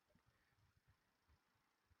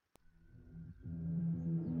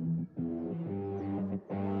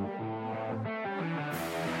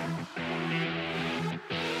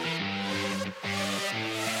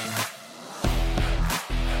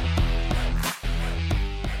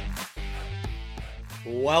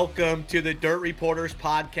Welcome to the Dirt Reporters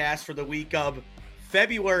podcast for the week of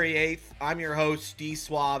February 8th. I'm your host, Steve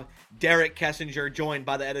Swab, Derek Kessinger, joined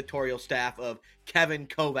by the editorial staff of Kevin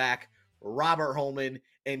Kovac, Robert Holman,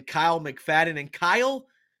 and Kyle McFadden. And Kyle,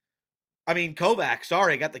 Kovac,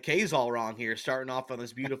 sorry, I got the K's all wrong here, starting off on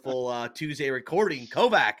this beautiful Tuesday recording.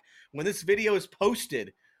 Kovac, when this video is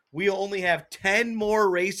posted, we only have 10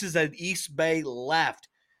 more races at East Bay left.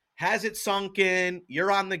 Has it sunk in?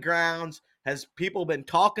 You're on the grounds. Has people been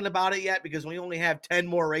talking about it yet? Because we only have 10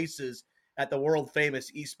 more races at the world-famous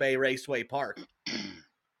East Bay Raceway Park.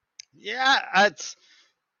 Yeah, it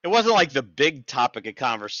wasn't like the big topic of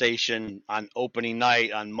conversation on opening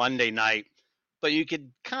night, on Monday night, but you could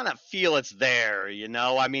kind of feel it's there, you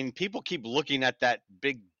know? I mean, people keep looking at that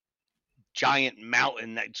big giant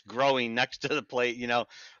mountain that's growing next to the plate, you know,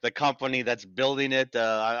 the company that's building it,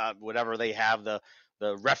 whatever they have, the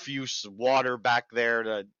refuse water back there,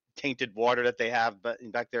 the tainted water that they have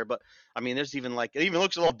back there. But I mean, there's even it even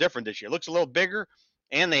looks a little different this year. It looks a little bigger,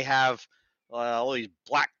 and they have all these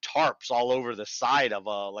black tarps all over the side of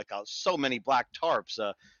so many black tarps.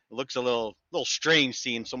 It looks a little strange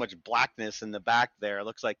seeing so much blackness in the back there. It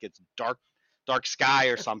looks like it's dark sky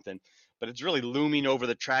or something. But it's really looming over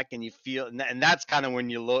the track, and you feel, and that's kind of when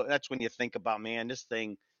you look. That's when you think about, man, this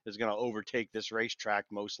thing is going to overtake this racetrack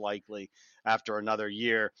most likely after another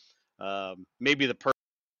year. Maybe the person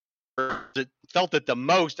that felt it the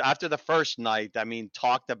most after the first night,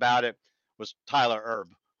 talked about it, was Tyler Erb,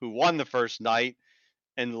 who won the first night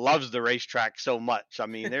and loves the racetrack so much. I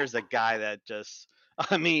mean, there's a guy that just,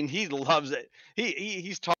 he loves it.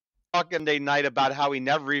 He's talking day night about how he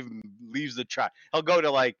never even leaves the track. He'll go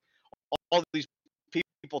to all these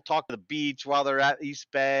people talk to the beach while they're at East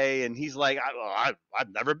Bay, and he's like, I've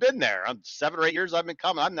never been there. I'm 7 or 8 years I've been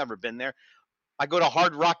coming. I've never been there. I go to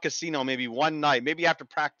Hard Rock Casino maybe one night, maybe after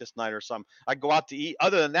practice night or something. I go out to eat.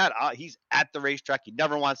 Other than that, he's at the racetrack. He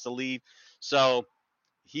never wants to leave. So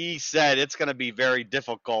he said it's going to be very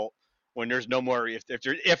difficult when there's no more,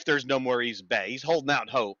 if there's no more East Bay. He's holding out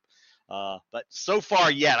hope. But so far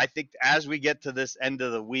yet, I think as we get to this end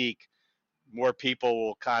of the week, more people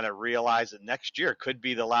will kind of realize that next year could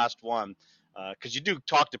be the last one. Because you do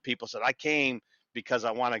talk to people said, I came because I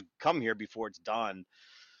want to come here before it's done.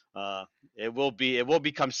 It will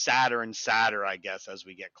become sadder and sadder, I guess, as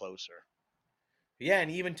we get closer. Yeah, and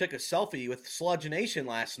he even took a selfie with Sludge Nation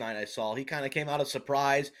last night, I saw. He kind of came out of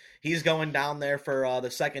surprise. He's going down there for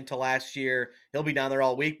the second to last year. He'll be down there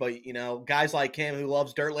all week, but, you know, guys like him who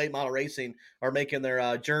loves dirt late model racing are making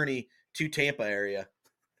their journey to Tampa area.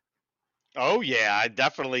 Oh, yeah, I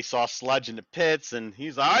definitely saw Sludge in the pits, and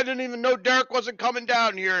he's like, I didn't even know Derek wasn't coming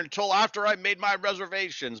down here until after I made my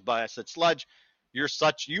reservations. But I said, Sludge,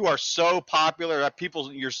 you are so popular.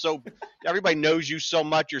 Everybody knows you so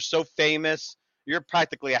much. You're so famous. You're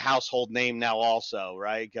practically a household name now also,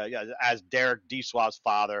 right? As Derek Deeswab's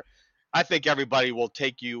father. I think everybody will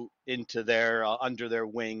take you into their under their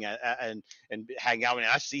wing and hang out. And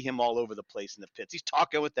I see him all over the place in the pits. He's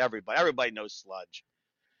talking with everybody. Everybody knows Sludge.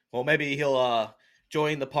 Well, maybe he'll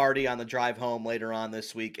join the party on the drive home later on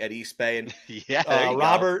this week at East Bay. And yeah,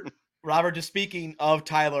 Robert, just speaking of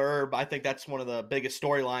Tyler Erb, I think that's one of the biggest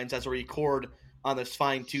storylines as we record on this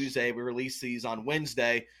fine Tuesday. We release these on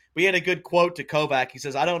Wednesday. We had a good quote to Kovac. He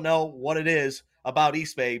says, I don't know what it is about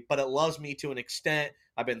East Bay, but it loves me to an extent.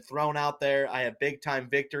 I've been thrown out there. I have big-time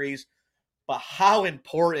victories. But how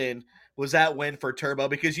important was that win for Turbo?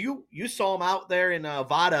 Because you saw him out there in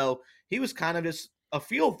Vado. He was kind of just a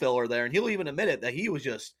field filler there, and he'll even admit it, that he was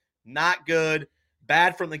just not good,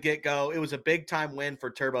 bad from the get-go. It was a big-time win for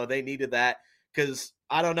Turbo. They needed that because,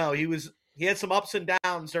 I don't know, he had some ups and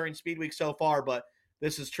downs during Speed Week so far, but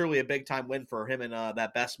this is truly a big-time win for him and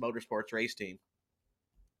that Best Motorsports race team.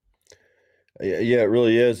 Yeah, it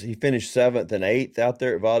really is. He finished 7th and 8th out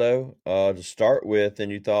there at Vado to start with,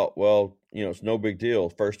 and you thought, well, you know, it's no big deal.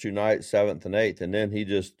 First 2 nights, 7th and 8th, and then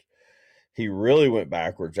he really went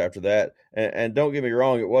backwards after that. And don't get me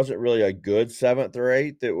wrong, it wasn't really a good 7th or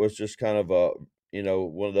 8th. It was just kind of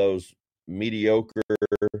one of those mediocre.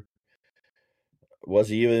 Was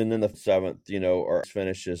he even in the 7th, or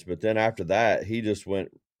finishes? But then after that, he just went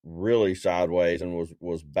really sideways and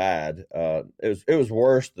was bad. It was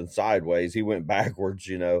worse than sideways. He went backwards,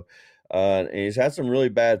 and he's had some really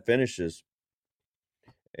bad finishes.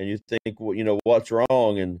 And you think, well, what's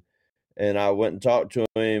wrong? And I went and talked to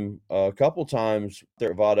him a couple times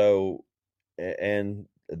there at Vado, and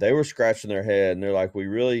they were scratching their head, and they're like, we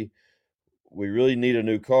really need a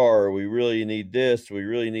new car. We really need this. We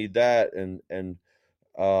really need that. And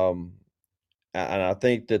I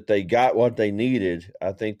think that they got what they needed.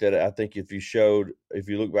 I think if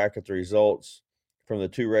you look back at the results from the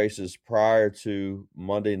two races prior to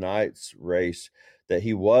Monday night's race that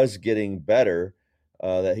he was getting better,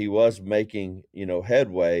 that he was making,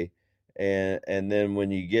 headway. And then when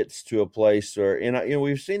he gets to a place where,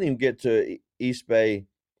 we've seen him get to East Bay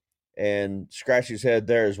and scratch his head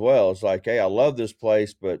there as well. It's like, hey, I love this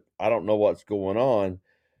place, but I don't know what's going on.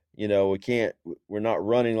 We're not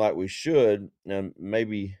running like we should. And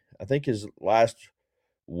maybe I think his last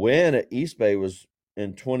win at East Bay was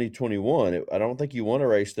in 2021. I don't think he won a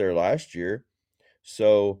race there last year.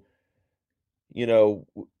 So,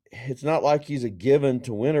 it's not like he's a given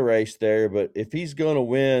to win a race there, but if he's going to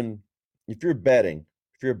win, if you're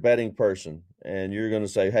a betting person and you're going to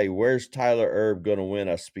say, hey, where's Tyler Erb going to win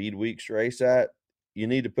a Speed Weeks race at? You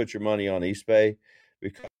need to put your money on East Bay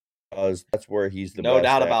because that's where he's the best. No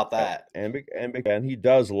doubt about that. And he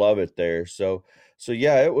does love it there. So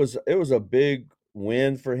yeah, it was a big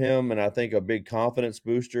win for him, and I think a big confidence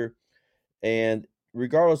booster. And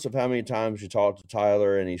regardless of how many times you talk to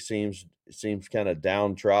Tyler and he seems kind of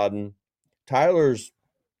downtrodden, Tyler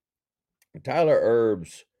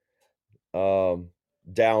Erb's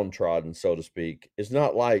downtrodden, so to speak, is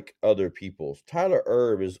not like other people's. Tyler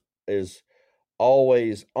Erb is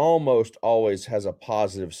almost always has a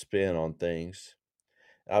positive spin on things.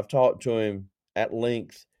 I've talked to him at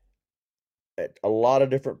length at a lot of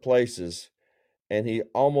different places, and he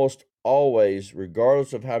almost always,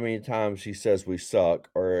 regardless of how many times he says we suck,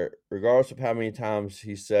 or regardless of how many times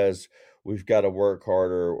he says we've got to work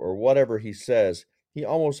harder, or whatever he says, he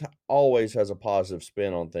almost always has a positive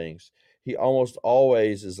spin on things. He almost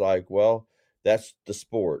always is like, well, that's the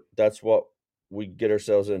sport. That's what we get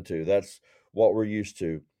ourselves into. That's what we're used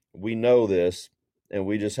to. We know this, and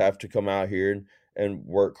we just have to come out here and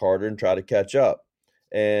work harder and try to catch up.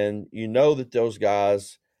 And that those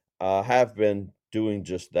guys have been doing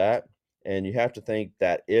just that. And you have to think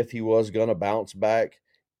that if he was going to bounce back,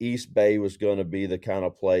 East Bay was going to be the kind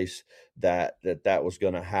of place that was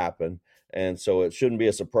going to happen. And so it shouldn't be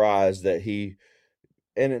a surprise that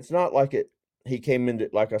and it's not like he came into,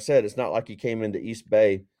 like I said, it's not like he came into East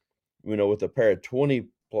Bay, with a pair of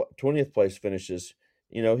 20th place finishes.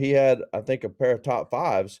 He had, I think, a pair of top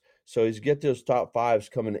fives. So he's get those top fives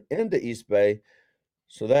coming into East Bay.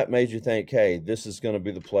 So that made you think, hey, this is going to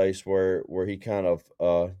be the place where he kind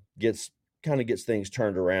of gets things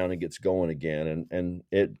turned around and gets going again. And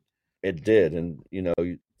it did. And,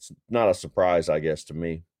 it's not a surprise, I guess, to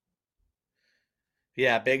me.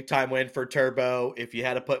 Yeah, big time win for Turbo. If you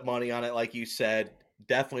had to put money on it, like you said,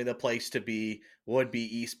 definitely the place to be would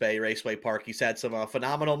be East Bay Raceway Park. He's had some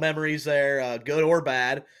phenomenal memories there, good or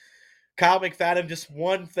bad. Kyle McFadden, just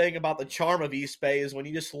one thing about the charm of East Bay is when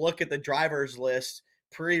you just look at the drivers list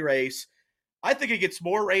pre-race, I think it gets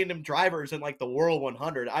more random drivers than like the World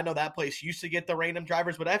 100. I know that place used to get the random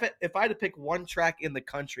drivers, but if I had to pick one track in the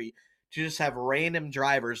country to just have random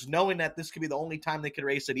drivers, knowing that this could be the only time they could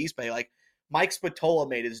race at East Bay, like Mike Spatola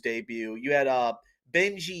made his debut. You had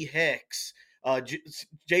Benji Hicks,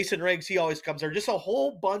 Jason Riggs, he always comes there. Just a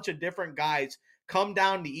whole bunch of different guys come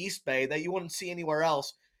down to East Bay that you wouldn't see anywhere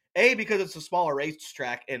else. A, because it's a smaller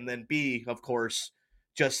racetrack, and then B, of course,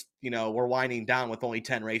 just, we're winding down with only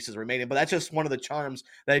 10 races remaining. But that's just one of the charms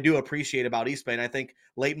that I do appreciate about East Bay, and I think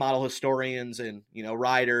late model historians and,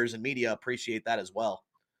 riders and media appreciate that as well.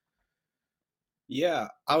 Yeah,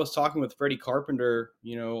 I was talking with Freddie Carpenter,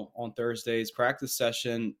 on Thursday's practice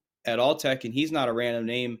session at Alltech, and he's not a random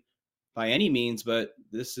name by any means, but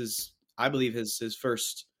this is, I believe, his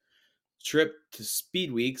first trip to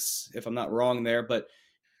Speed Weeks, if I'm not wrong there. But,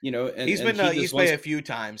 he's been to East Bay a few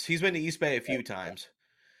times. He's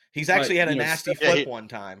actually had a nasty flip one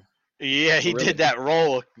time. Yeah, he did that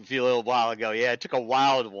roll a little while ago. Yeah, it took a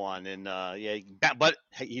wild one, and but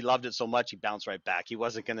he loved it so much he bounced right back. He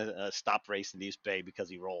wasn't going to stop racing East Bay because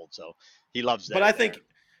he rolled, so he loves that.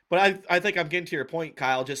 But I think I'm getting to your point,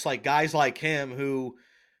 Kyle. Just like guys like him who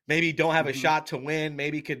maybe don't have a shot to win,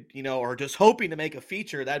 maybe could, or just hoping to make a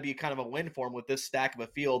feature, that'd be kind of a win for him with this stack of a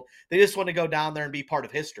field. They just want to go down there and be part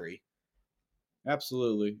of history.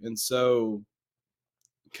 Absolutely. And so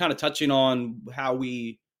kind of touching on how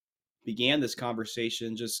we began this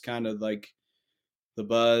conversation, just kind of like the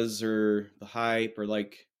buzz or the hype or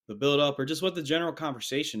like the build up or just what the general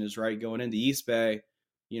conversation is, right? Going into East Bay,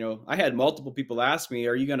 I had multiple people ask me,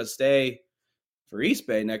 are you going to stay for East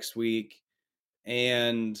Bay next week?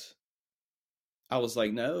 And I was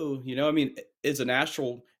like, no,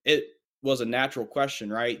 it was a natural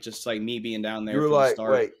question, right? Just like me being down there. You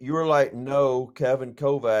were like, no, Kevin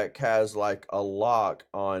Kovac has like a lock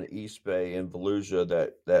on East Bay and Volusia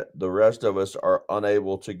that the rest of us are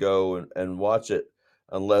unable to go and watch it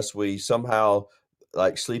unless we somehow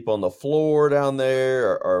like sleep on the floor down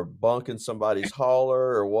there, or bunk in somebody's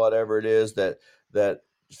hauler, or whatever it is that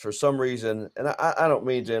for some reason, and I don't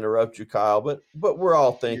mean to interrupt you, Kyle, but we're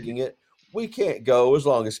all thinking it. We can't go as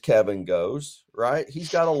long as Kevin goes, right? He's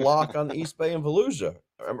got a lock on East Bay and Volusia.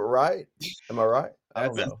 Am I right? Am I right? I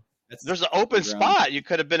don't know. There's an open spot. You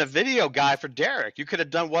could have been a video guy for Derek. You could have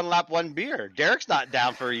done one lap, one beer. Derek's not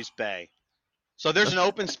down for East Bay. So there's an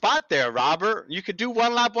open spot there, Robert. You could do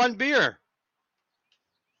one lap, one beer.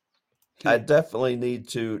 I definitely need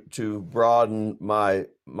to broaden my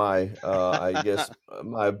I guess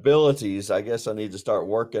my abilities. I guess I need to start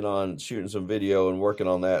working on shooting some video and working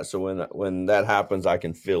on that. So when that happens, I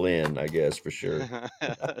can fill in, I guess, for sure.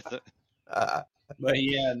 But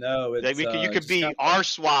yeah, no, it's, you could be our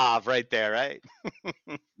suave right there, right?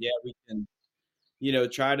 Yeah, we can,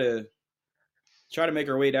 try to make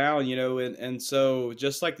our way down, and so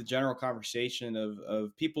just like the general conversation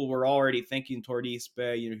of people were already thinking toward East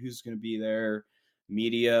Bay, who's going to be there,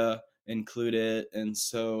 media included. And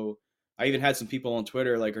so I even had some people on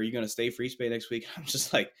Twitter like, are you going to stay for East Bay next week? I'm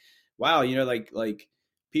just like, wow, like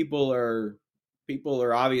people are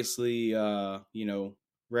obviously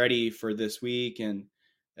ready for this week. And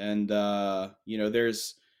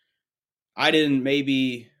there's, I didn't,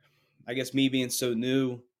 maybe, I guess me being so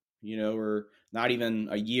new, or not even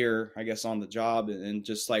a year, I guess, on the job, and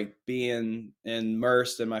just like being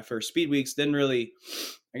immersed in my first speed weeks, didn't really,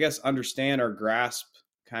 I guess, understand or grasp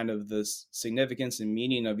kind of the significance and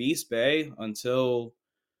meaning of East Bay until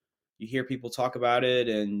you hear people talk about it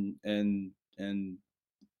and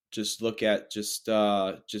just look at just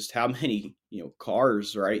how many,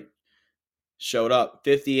 cars, right, showed up.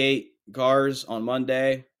 58 cars on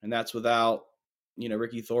Monday, and that's without,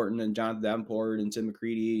 Ricky Thornton and Jonathan Davenport and Tim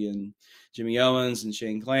McCready and Jimmy Owens and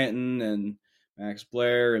Shane Clanton and Max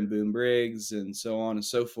Blair and Boone Briggs and so on and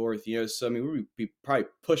so forth. So I mean, we'd be probably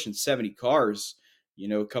pushing 70 cars,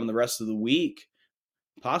 come the rest of the week,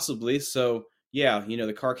 possibly. So yeah,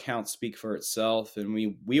 the car counts speak for itself, and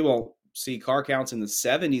we won't see car counts in the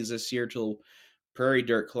 70s this year till Prairie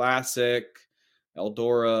Dirt Classic,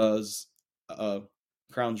 Eldora's,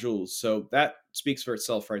 Crown Jewels. So that speaks for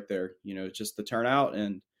itself right there. Just the turnout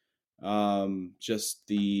and just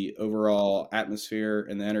the overall atmosphere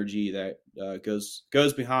and the energy that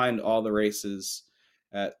goes behind all the races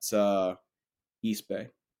at East Bay.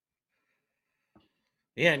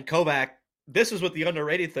 Yeah, and Kovac, this is what the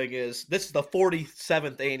underrated thing is. This is the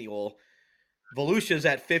 47th annual. Volusia's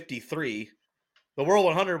at 53. The World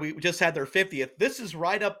 100, we just had their 50th. This is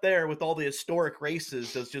right up there with all the historic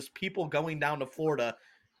races. There's just people going down to Florida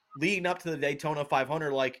leading up to the Daytona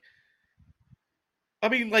 500. Like, I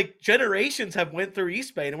mean, like, generations have went through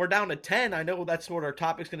East Bay, and we're down to 10. I know that's what our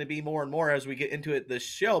topic's going to be more and more as we get into it this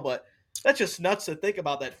show, but that's just nuts to think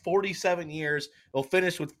about that. 47 years, we'll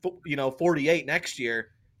finish with, 48 next year.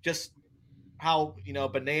 Just how,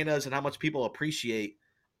 bananas and how much people appreciate,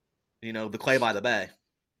 the Clay by the Bay.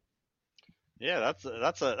 Yeah,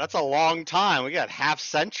 that's a long time. We got half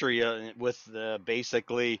century with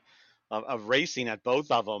basically of racing at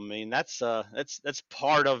both of them. I mean, that's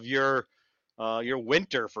part of your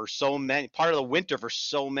winter for so many, part of the winter for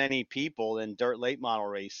so many people in dirt late model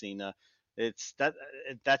racing.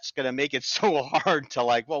 That's going to make it so hard to,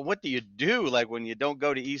 like, well, what do you do? Like, when you don't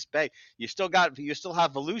go to East Bay, you still have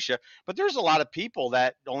Volusia, but there's a lot of people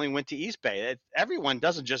that only went to East Bay. Everyone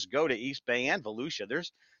doesn't just go to East Bay and Volusia.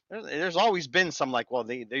 There's always been some, like, well,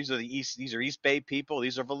 these are East Bay people,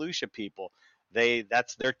 these are Volusia people.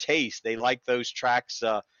 That's their taste. They like those tracks,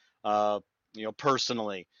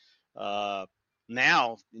 personally.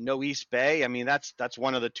 Now, no East Bay. I mean, that's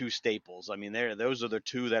one of the two staples. I mean, those are the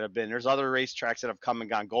two that have been. There's other racetracks that have come and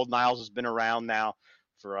gone. Golden Isles has been around now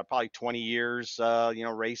for probably 20 years.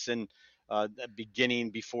 Racing beginning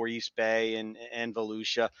before East Bay and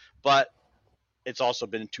Volusia, but it's also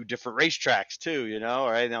been two different racetracks too.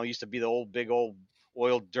 Right now, it used to be the big old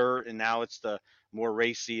oiled dirt, and now it's the more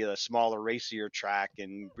racy, the smaller, racier track,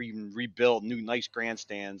 and rebuild new nice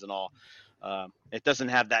grandstands and all. It doesn't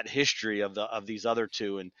have that history of these other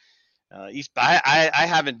two. And East Bay, I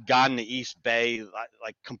haven't gone to East Bay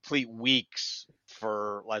like complete weeks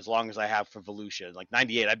for as long as I have for Volusia. Like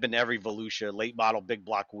 98, I've been to every Volusia late model big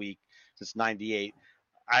block week since 98.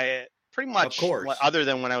 I pretty much, of course, other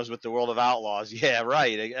than when I was with the World of Outlaws. Yeah,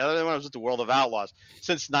 right. Other than when I was with the World of Outlaws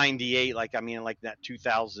since 98, like that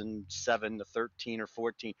 2007 to 13 or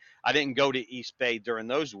 14, I didn't go to East Bay during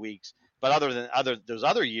those weeks. But other than those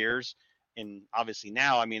other years, and obviously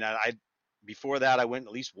now, I mean, I before that I went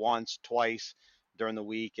at least once, twice during the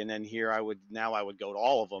week, and then here I would go to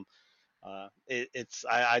all of them.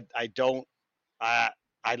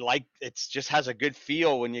 I like it's just has a good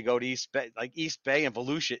feel when you go to East Bay. Like East Bay and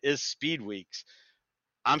Volusia is speed weeks.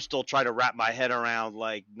 I'm still trying to wrap my head around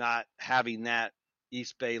like not having that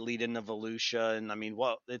East Bay lead into Volusia, and I mean,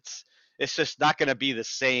 well, it's just not going to be the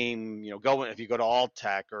same. Going if you go to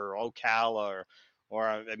Alltech or Ocala or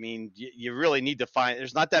I mean, you really need to find.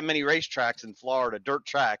 There's not that many racetracks in Florida, dirt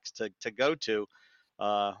tracks to go to.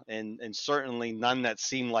 And certainly none that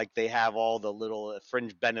seem like they have all the little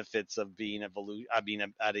fringe benefits of being at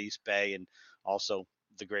East Bay and also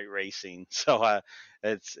the great racing. So like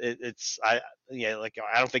I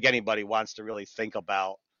don't think anybody wants to really think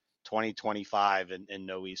about 2025 in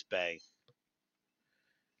no East Bay.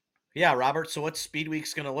 Yeah, Robert. So what's Speed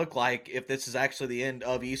Week's going to look like if this is actually the end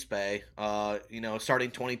of East Bay?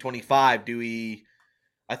 Starting 2025, do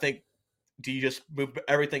you just move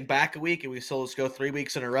everything back a week and we still just go 3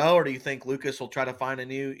 weeks in a row, or do you think Lucas will try to find a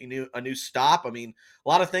new stop? I mean, a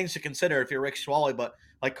lot of things to consider if you're Rick Schwally, but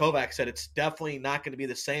like Kovac said, it's definitely not going to be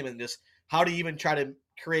the same. And just how do you even try to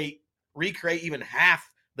recreate even half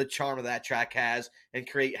the charm of that track has and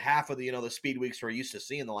create half of the speed weeks we're used to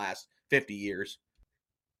seeing the last 50 years?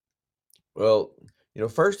 Well,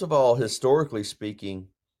 first of all, historically speaking,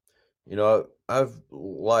 I've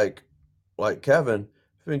like Kevin,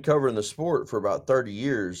 I've been covering the sport for about 30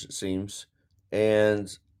 years, it seems,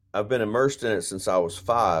 and I've been immersed in it since I was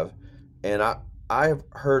 5. And I've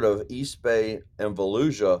heard of East Bay and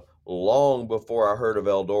Volusia long before I heard of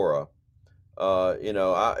Eldora.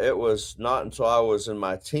 It was not until I was in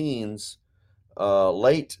my teens,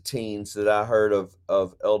 late teens, that I heard of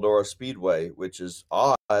Eldora Speedway, which is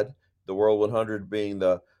odd. The World 100 being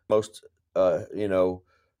the most,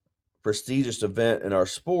 prestigious event in our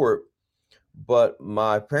sport. But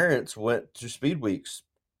my parents went to Speed Weeks.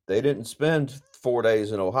 They didn't spend 4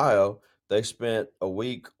 days in Ohio. They spent a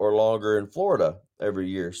week or longer in Florida every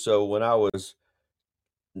year. So when I was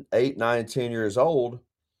 8, 9, 10 years old,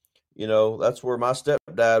 that's where my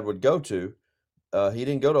stepdad would go to. He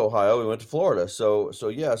didn't go to Ohio. He went to Florida. So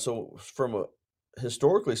yeah. So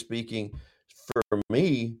historically speaking, for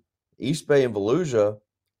me, East Bay and Volusia,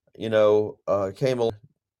 came along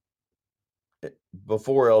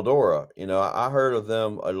before Eldora. I heard of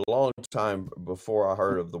them a long time before I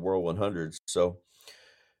heard of the World 100s. So,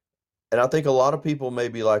 and I think a lot of people may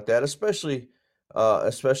be like that, especially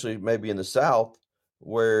maybe in the South,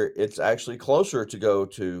 where it's actually closer to go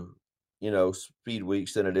to, speed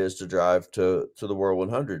weeks than it is to drive to the World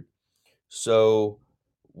 100. So,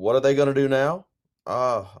 what are they going to do now?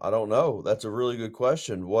 I don't know. That's a really good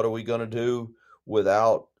question. What are we going to do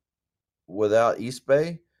without East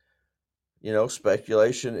Bay?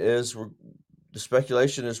 Speculation is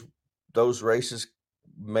those races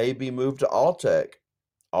may be moved to Alltech.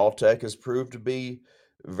 Alltech has proved to be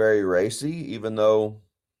very racy, even though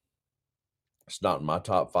it's not in my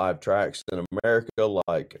top 5 tracks in America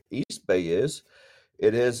like East Bay is.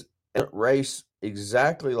 It is a race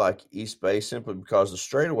exactly like East Bay simply because the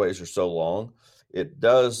straightaways are so long. It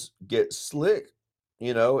does get slick.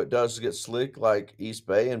 It does get slick like East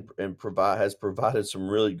Bay and has provided some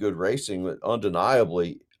really good racing.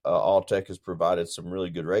 Undeniably, Alltech has provided some really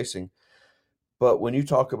good racing. But when you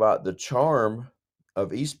talk about the charm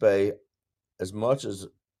of East Bay, as much as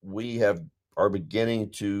we are beginning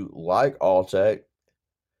to like Alltech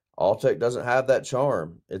doesn't have that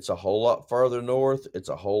charm. It's a whole lot farther north. It's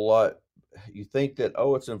a whole lot. You think that,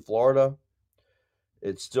 it's in Florida,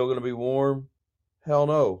 it's still going to be warm. Hell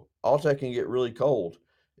no. Alltech can get really cold.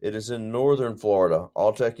 It is in northern Florida.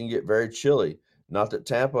 Alltech can get very chilly. Not that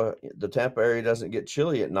the Tampa area doesn't get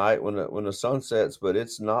chilly at night when the sun sets, but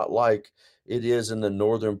it's not like it is in the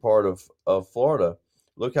northern part of Florida.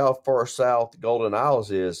 Look how far south Golden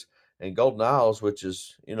Isles is. And Golden Isles, which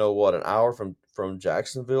is, an hour from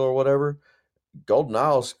Jacksonville or whatever, Golden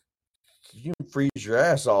Isles, you can freeze your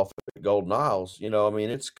ass off at Golden Isles.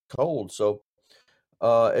 It's cold. So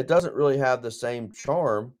it doesn't really have the same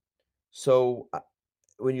charm. So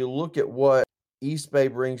when you look at what East Bay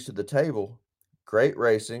brings to the table, great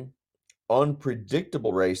racing,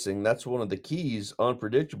 unpredictable racing. That's one of the keys,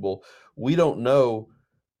 unpredictable. We don't know,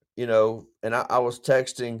 and I was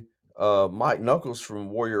texting Mike Knuckles from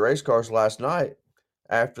Warrior Race Cars last night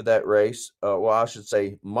after that race. I should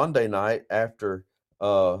say Monday night after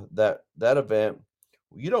that event.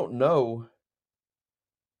 You don't know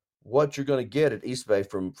what you're going to get at East Bay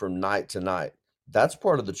from night to night. That's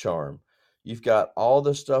part of the charm. You've got all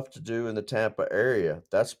the stuff to do in the Tampa area.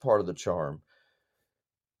 That's part of the charm.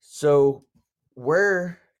 So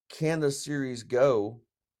where can the series go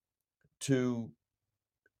to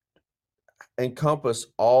encompass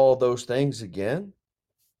all those things again?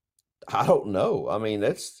 I don't know. I mean,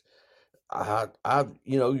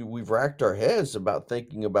 we've racked our heads about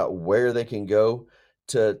thinking about where they can go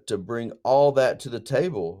to bring all that to the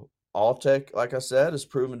table. Alltech, like I said, has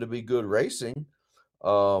proven to be good racing.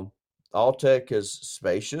 Um, Alltech is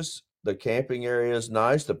spacious. The camping area is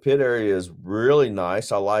nice. The pit area is really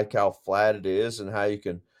nice. I like how flat it is and how you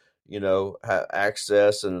can, have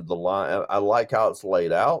access and the line. I like how it's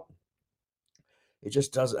laid out. It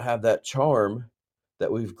just doesn't have that charm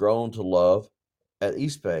that we've grown to love at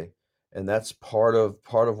East Bay, and that's part of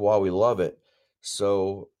why we love it.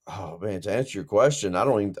 So, oh man, to answer your question, I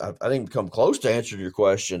didn't even come close to answering your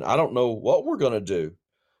question. I don't know what we're gonna do.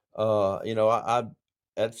 I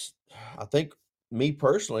that's I think me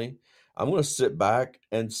personally, I'm gonna sit back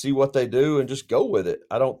and see what they do and just go with it.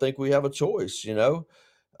 I don't think we have a choice.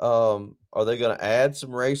 Are they gonna add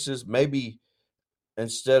some races? Maybe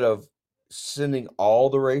instead of sending all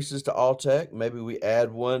the races to Alltech, maybe we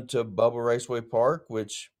add one to Bubba Raceway Park,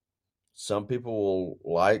 which some people will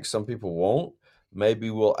like, some people won't. Maybe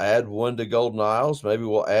we'll add one to Golden Isles. Maybe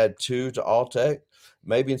we'll add two to Alltech.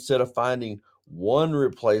 Maybe instead of finding one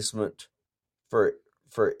replacement for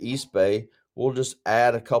East Bay, we'll just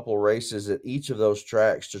add a couple races at each of those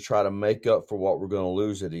tracks to try to make up for what we're going to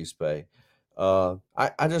lose at East Bay. I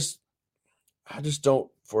just don't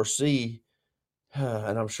foresee,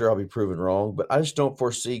 and I'm sure I'll be proven wrong, but I just don't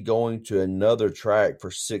foresee going to another track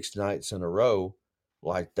for 6 nights in a row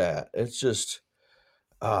like that. It's just,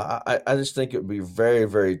 I just think it would be very,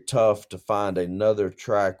 very tough to find another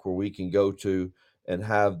track where we can go to and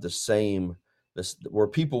have the same, this where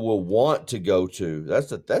people will want to go to. That's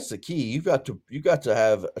the key. You got to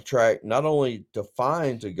have a track not only to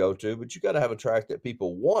find to go to, but you got to have a track that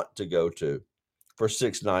people want to go to for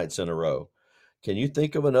 6 nights in a row. Can you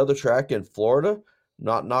think of another track in Florida?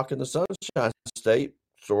 Not knocking the Sunshine State,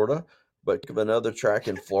 sorta, but think of another track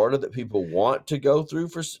in Florida that people want to go through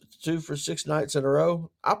for 6 nights in a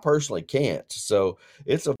row. I personally can't. So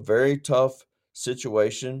it's a very tough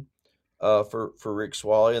situation for Rick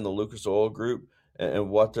Swally and the Lucas Oil Group and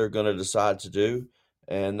what they're going to decide to do.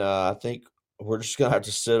 And I think we're just going to have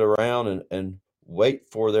to sit around and wait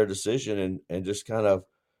for their decision and just kind of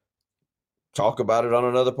talk about it on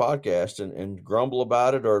another podcast and grumble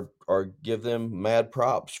about it or give them mad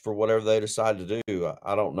props for whatever they decide to do.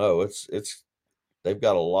 I don't know. It's they've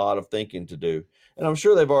got a lot of thinking to do, and I'm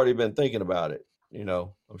sure they've already been thinking about it.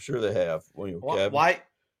 I'm sure they have. Kevin. Why?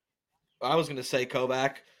 I was going to say,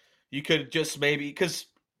 Kovac, you could just maybe, because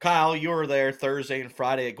Kyle, you were there Thursday and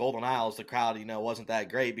Friday at Golden Isles. The crowd, wasn't that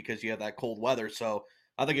great because you had that cold weather. So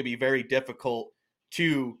I think it'd be very difficult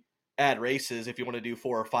to add races if you want to do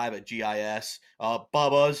 4 or 5 at GIS.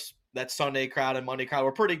 Bubba's, that Sunday crowd and Monday crowd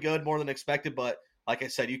were pretty good, more than expected. But like I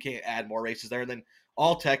said, you can't add more races there. And then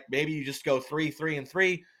Alltech, maybe you just go 3, 3, and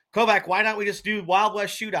 3. Kovac, why not we just do Wild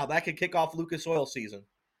West Shootout? That could kick off Lucas Oil season.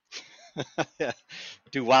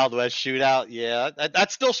 Do Wild West Shootout? Yeah,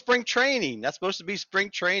 that's still spring training. That's supposed to be spring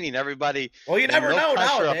training. Everybody. Well, you never know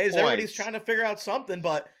nowadays. Everybody's points. trying to figure out something,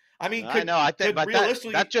 but I mean, I know. I think, but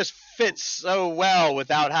realistically, that just fits so well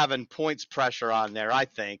without having points pressure on there. I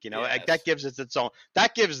think Yes. that gives it its own.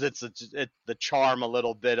 That gives it the charm a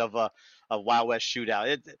little bit of a Wild West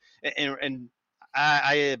Shootout. I'm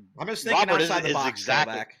just thinking Robert outside the box.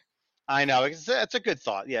 Exactly. Back. I know. It's a good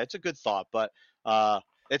thought. Yeah, it's a good thought, but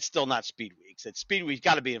it's still not Speed Weeks. Speed Weeks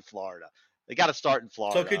got to be in Florida. They got to start in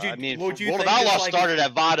Florida. So could you? I mean, would you World of think Outlaws like, started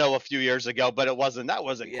at Vado a few years ago, but that wasn't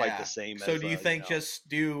quite the same. So do you think just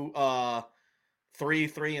do 3,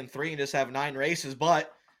 3, and 3 and just have 9 races?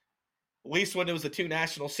 But at least when it was the 2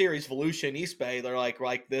 national series, Volusia and East Bay, they're like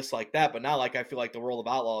this, like that. But now, like I feel like the World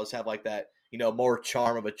of Outlaws have like that, more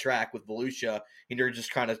charm of a track with Volusia, and you're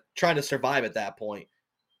just kind of trying to survive at that point.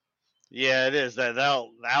 Yeah, it is. The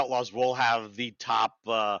Outlaws will have the top,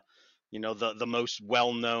 the most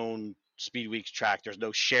well-known Speed Weeks track. There's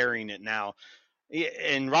no sharing it now.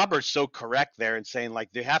 And Robert's so correct there in saying,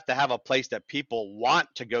 like, they have to have a place that people want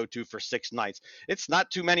to go to for 6 nights. It's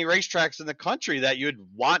not too many racetracks in the country that you'd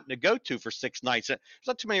want to go to for 6 nights. There's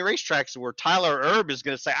not too many racetracks where Tyler Erb is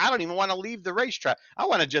going to say, I don't even want to leave the racetrack. I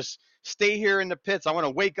want to just stay here in the pits. I want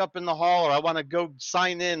to wake up in the hall, or I want to go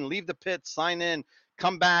sign in, leave the pits, sign in,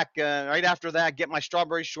 come back right after that, get my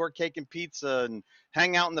strawberry shortcake and pizza and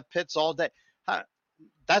hang out in the pits all day.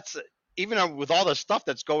 That's even with all the stuff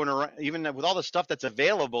that's going around, even with all the stuff that's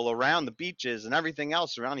available around the beaches and everything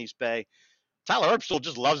else around East Bay, Tyler Erb still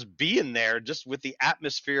just loves being there, just with the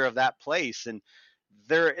atmosphere of that place. And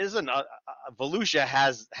there isn't Volusia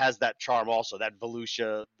has that charm also. That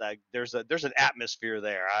Volusia, that there's an atmosphere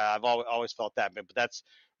there. I've always felt that, but that's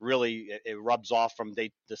really it rubs off from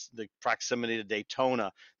the proximity to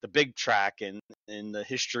Daytona, the big track, and the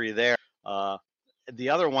history there. The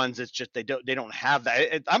other ones, it's just they don't have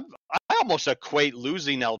that. I almost equate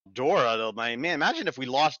losing Eldora to, man, imagine if we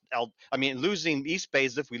lost losing East Bay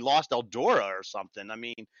as if we lost Eldora or something. I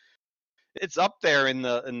mean, it's up there in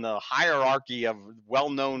the hierarchy of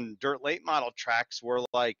well-known dirt late model tracks where,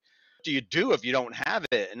 like, what do you do if you don't have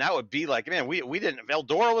it? And that would be like, man, we didn't, if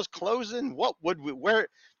Eldora was closing, what would we, where,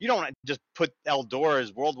 you don't just put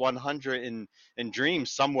Eldora's World 100 and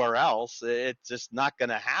Dreams somewhere else. It's just not going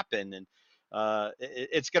to happen. And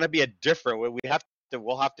it's going to be a different,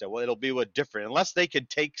 it'll be a different, unless they could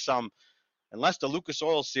take unless the Lucas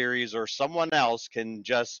Oil Series or someone else can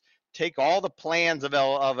just take all the plans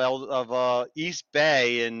of East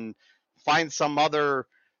Bay and find some other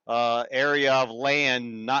area of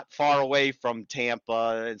land not far away from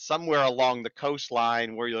Tampa and somewhere along the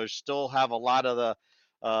coastline where you'll still have a lot of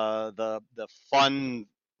the fun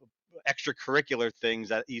extracurricular things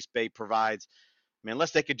that East Bay provides. I mean,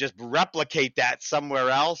 unless they could just replicate that somewhere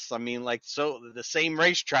else. I mean, like, so the same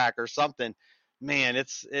racetrack or something. Man,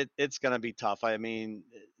 it's going to be tough. I mean,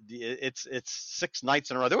 it's 6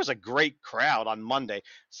 nights in a row. There was a great crowd on Monday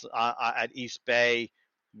at East Bay,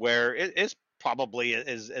 where it's probably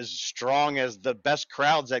as strong as the best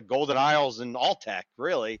crowds at Golden Isles and Alltech,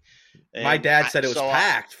 really. And my dad said it was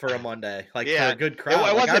packed for a Monday, like, for a good crowd.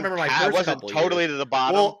 It wasn't, I remember my first it wasn't totally years. To the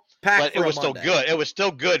bottom. Well, packed, but it was still good. It was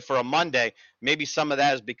still good for a Monday. Maybe some of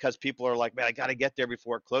that is because people are like, man, I got to get there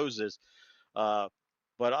before it closes.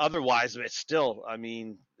 But otherwise, it's still, I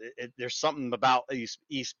mean, there's something about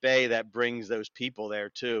East Bay that brings those people there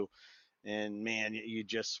too. And man,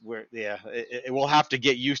 it will have to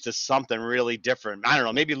get used to something really different. I don't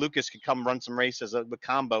know. Maybe Lucas could come run some races with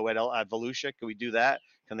combo at Volusia. Can we do that?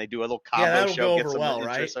 Can they do a little combo that'll show? Go over well,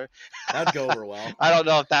 right? That'd go over well. I don't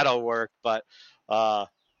know if that'll work, but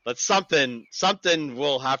something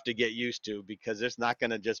we'll have to get used to, because it's not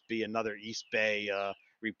going to just be another East Bay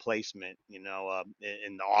replacement, in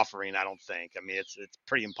the offering. I don't think. I mean, it's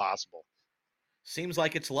pretty impossible. Seems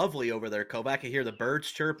like it's lovely over there, Kovac. I hear the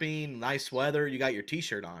birds chirping, nice weather. You got your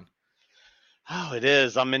T-shirt on. Oh, it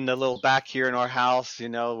is. I'm in the little back here in our house,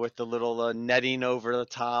 with the little netting over the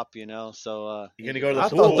top, so you're gonna go to the I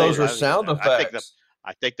pool. thought those were sound effects.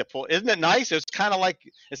 I think the pool, isn't it nice? It's kind of like,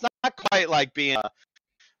 it's not quite like being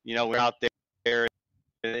we're out there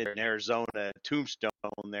in Arizona, Tombstone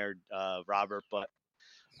there, Robert, but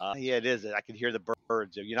yeah, it is. I can hear the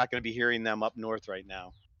birds. You're not going to be hearing them up north right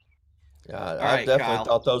now. Yeah, I definitely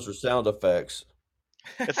thought those were sound effects.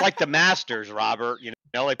 It's like the Masters, Robert.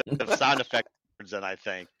 Like the sound effects. Then I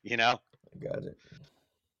think. I got it.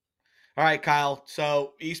 All right, Kyle.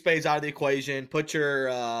 So East Bay's out of the equation. Put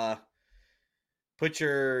your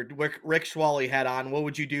Rick Schwally hat on. What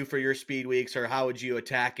would you do for your speed weeks, or how would you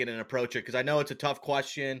attack it and approach it? Because I know it's a tough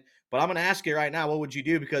question, but I'm going to ask you right now, what would you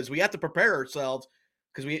do? Because we have to prepare ourselves,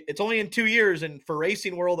 because it's only in 2 years, and for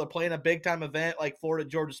Racing World to play in a big-time event like Florida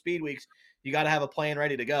Georgia Speed Weeks, you got to have a plan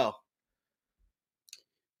ready to go.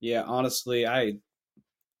 Yeah, honestly, I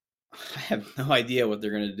have no idea what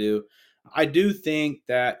they're going to do. I do think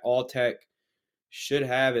that Alltech should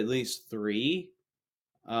have at least 3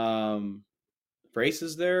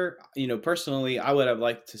 races there. Personally, I would have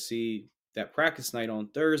liked to see that practice night on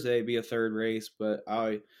Thursday be a 3rd race, but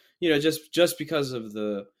I, just because of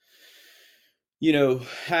the,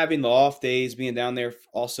 having the off days, being down there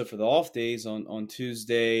also for the off days on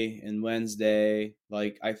Tuesday and Wednesday,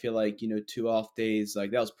 like, I feel like, 2 off days,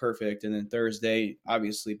 like, that was perfect. And then Thursday,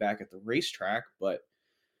 obviously back at the racetrack, but,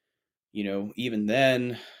 even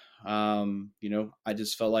then, I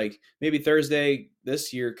just felt like maybe Thursday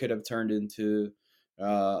this year could have turned into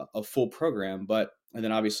a full program, and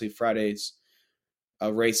then obviously Friday's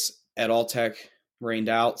a race at Alltech rained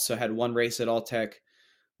out, so I had 1 race at Alltech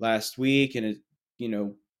last week, and it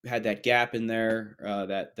had that gap in there,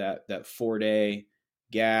 that 4-day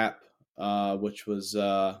gap, which was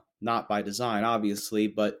not by design, obviously,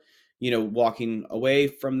 but walking away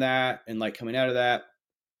from that and like coming out of that,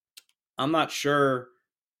 I'm not sure,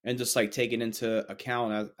 and just like taking into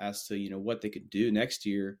account as to what they could do next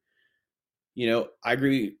year. I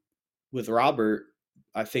agree with Robert.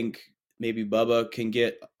 I think maybe Bubba can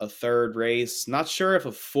get a 3rd race. Not sure if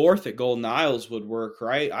a 4th at Golden Isles would work,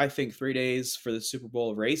 right? I think 3 days for the Super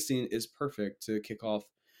Bowl of racing is perfect to kick off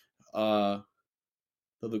the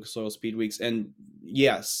Lucas Oil Speed Weeks. And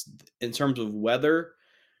yes, in terms of weather,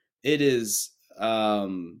 it is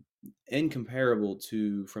incomparable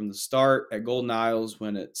to from the start at Golden Isles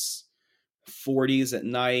when it's 40s at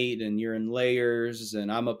night and you're in layers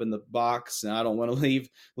and I'm up in the box and I don't want to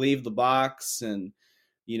leave the box, and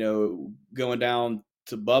going down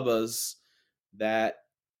to Bubba's that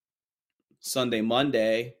Sunday,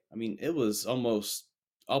 Monday, I mean, it was almost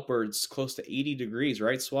upwards close to 80 degrees,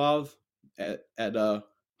 right, Suave, at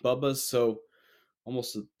Bubba's. So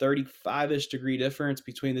almost a 35-ish degree difference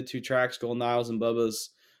between the two tracks, Golden Niles and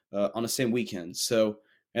Bubba's, on the same weekend. So,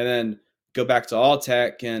 and then go back to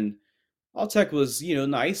Alltech, and Alltech was,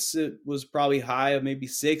 nice. It was probably high of maybe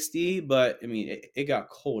 60, but I mean, it got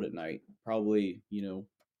cold at night, probably,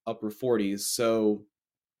 upper 40s. So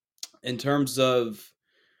in terms of,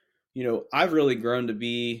 I've really grown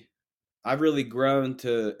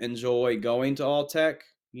to enjoy going to Alltech,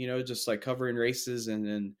 just like covering races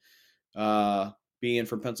and being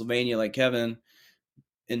from Pennsylvania, like Kevin,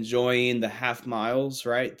 enjoying the half miles,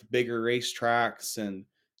 right? The bigger race tracks and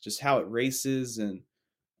just how it races. And,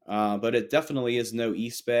 but it definitely is no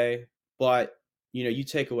East Bay. But, you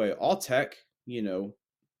take away Alltech,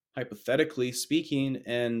 hypothetically speaking,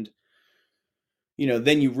 and,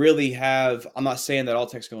 then you really have, I'm not saying that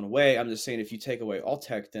Alltech's going away. I'm just saying if you take away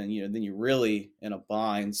Alltech, then, then you're really in a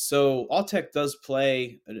bind. So Alltech does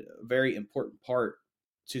play a very important part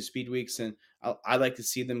to Speed Weeks, and I like to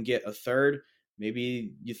see them get a third.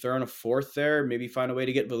 Maybe you throw in a fourth there, maybe find a way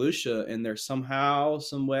to get Volusia in there somehow,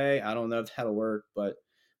 some way. I don't know if that'll work, but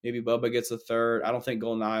maybe Bubba gets a third. I don't think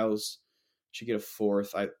Golden Niles should get a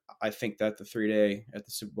fourth. I think that the 3-day at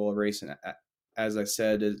the Super Bowl race, and as I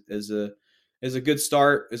said, is a good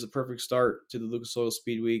start, is a perfect start to the Lucas Oil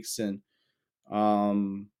Speed Weeks. And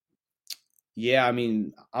yeah, I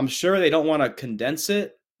mean, I'm sure they don't want to condense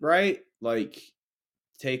it, right? Like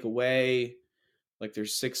take away, like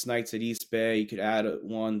there's 6 nights at East Bay. You could add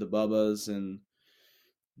one to Bubba's and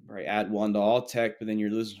add one to Alltech, but then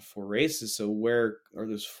you're losing 4 races. So where are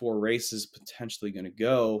those 4 races potentially going to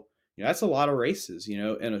go? That's a lot of races,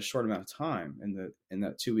 in a short amount of time in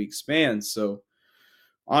that 2-week span. So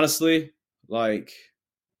honestly, like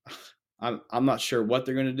I'm not sure what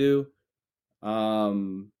they're going to do.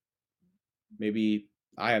 Maybe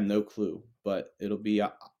I have no clue, but it'll be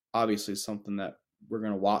obviously something that we're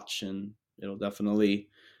going to watch, and it'll definitely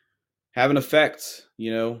have an effect,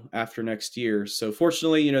 after next year. So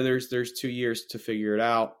fortunately, there's 2 years to figure it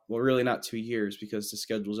out. Well, really not 2 years because the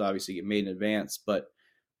schedules obviously get made in advance, but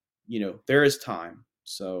there is time.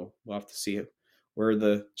 So we'll have to see where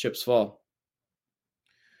the chips fall.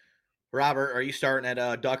 Robert, are you starting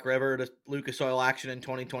at Duck River to Lucas Oil action in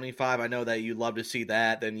 2025? I know that you'd love to see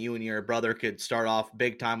that. Then you and your brother could start off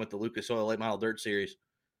big time with the Lucas Oil Late Model Dirt Series.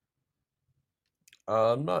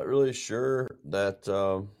 I'm not really sure that.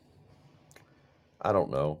 I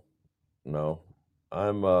don't know. No,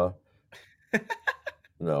 I'm.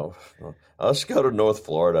 No. Let's go to North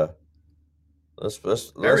Florida.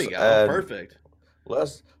 There we go. Add. Perfect.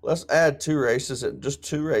 Let's add 2 races just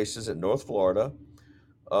 2 races at North Florida.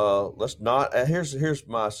 Let's not. Here's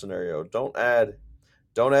my scenario. Don't add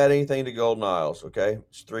anything to Golden Isles. Okay,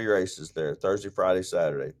 it's 3 races there: Thursday, Friday,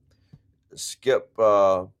 Saturday. Skip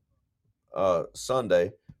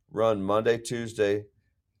Sunday. Run Monday, Tuesday,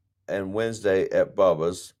 and Wednesday at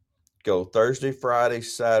Bubba's. Go Thursday, Friday,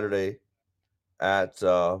 Saturday at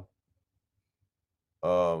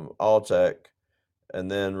Alltech, and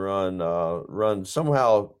then run a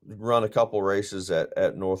couple races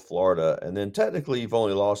at North Florida, and then technically you've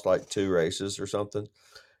only lost like 2 races or something.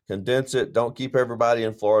 Condense it. Don't keep everybody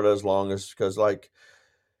in Florida as long as, because like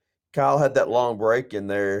Kyle had that long break in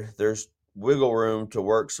there. There's wiggle room to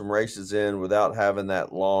work some races in without having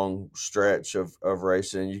that long stretch of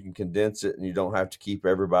racing. You can condense it, and you don't have to keep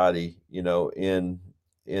everybody,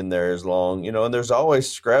 in there as long, and there's always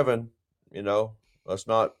Screven, let's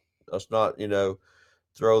not,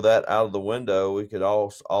 throw that out of the window. We could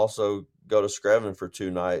also go to Screven for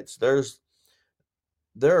 2 nights. There are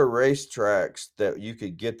racetracks that you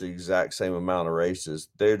could get the exact same amount of races.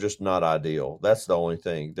 They're just not ideal. That's the only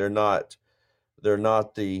thing. They're not, let's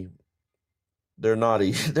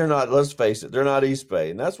face it, they're not East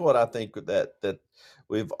Bay. And that's what I think that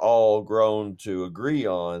we've all grown to agree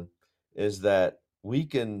on, is that we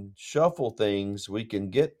can shuffle things, we can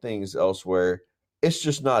get things elsewhere. It's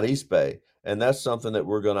just not East Bay. And that's something that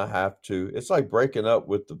we're going to have to, it's like breaking up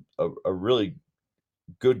with a really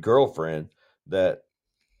good girlfriend, that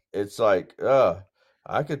it's like,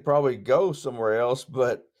 I could probably go somewhere else,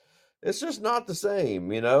 but it's just not the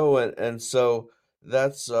same, and so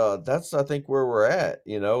that's I think where we're at.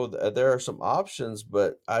 There are some options,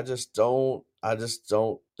 but they just don't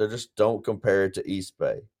compare it to East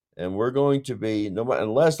Bay. And we're going to be, no matter,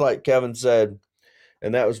 unless, like Kevin said,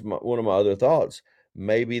 and that was one of my other thoughts,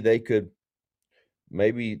 maybe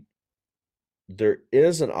there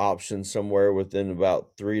is an option somewhere within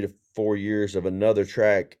about 3 to 4 years of another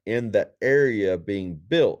track in the area being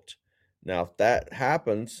built. Now, if that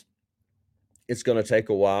happens, it's going to take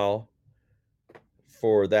a while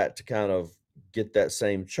for that to kind of get that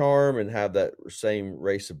same charm and have that same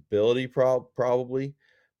raceability probably.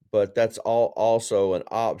 But that's also an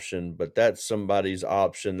option, but that's somebody's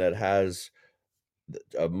option that has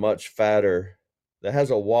a much fatter, that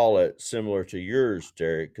has a wallet similar to yours,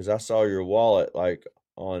 Derek, because I saw your wallet like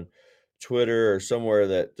on Twitter or somewhere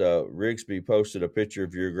that Rigsby posted a picture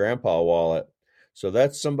of your grandpa wallet. So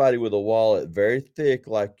that's somebody with a wallet very thick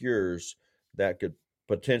like yours that could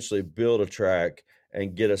potentially build a track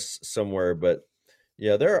and get us somewhere. But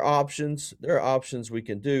yeah, there are options. There are options we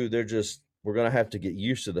can do. We're going to have to get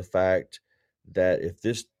used to the fact that if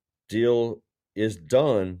this deal is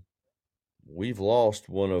done, we've lost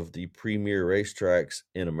one of the premier racetracks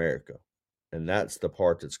in America. And that's the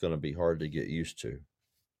part that's going to be hard to get used to.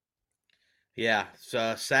 Yeah,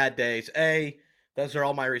 it's sad days. Those are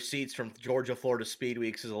all my receipts from Georgia, Florida Speed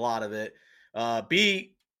Weeks, is a lot of it.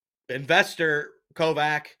 B, investor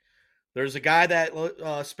Kovac. There's a guy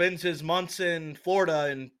that spends his months in Florida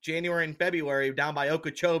in January and February down by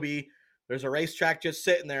Okeechobee. There's a racetrack just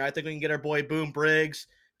sitting there. I think we can get our boy Boom Briggs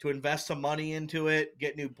to invest some money into it,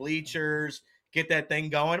 get new bleachers, get that thing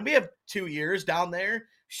going. We have 2 years down there.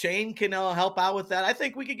 Shane can help out with that. I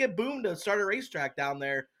think we could get Boom to start a racetrack down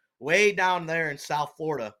there, way down there in South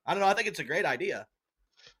Florida. I don't know. I think it's a great idea.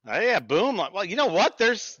 Yeah, Boom. Well, you know what?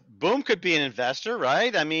 Boom could be an investor,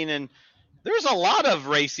 right? I mean, and there's a lot of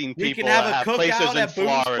racing people we can have that a have places cookout in at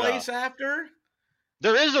Boom's Florida. place after.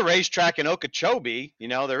 There is a racetrack in Okeechobee.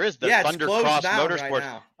 There is the Thundercross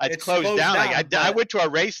Motorsports. It's closed down. I went to a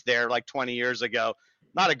race there like 20 years ago.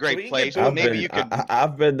 Not a great place, but maybe you could.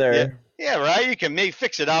 I've been there. Yeah, right. You can maybe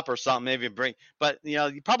fix it up or something. Maybe but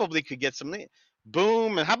you probably could get some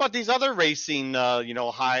Boom. And how about these other racing,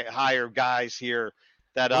 higher guys here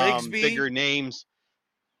that bigger names?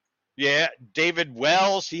 Yeah, David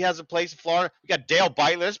Wells, he has a place in Florida. We got Dale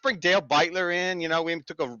Beitler. Let's bring Dale Beitler in. We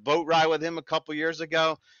took a boat ride with him a couple years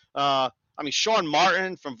ago. Sean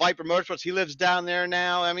Martin from Viper Motorsports, he lives down there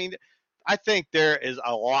now. I think there is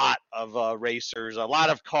a lot of racers, a lot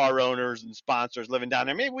of car owners and sponsors living down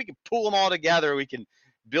there. Maybe we can pull them all together. We can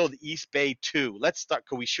build East Bay 2. Let's start.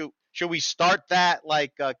 Should we start that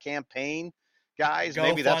campaign, guys?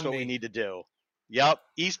 Maybe that's what we need to do. Yep,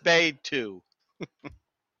 East Bay 2.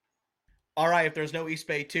 All right, if there's no East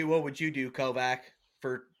Bay 2, what would you do, Kovac,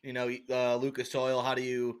 for, Lucas Oil? How do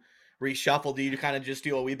you reshuffle? Do you kind of just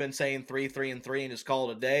do what we've been saying, 3, 3, and 3, and just call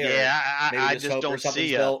it a day? Yeah, I just don't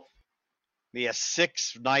see it.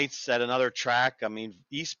 6 nights at another track.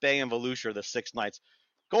 East Bay and Volusia are the 6 nights.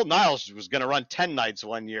 Golden Isles was going to run 10 nights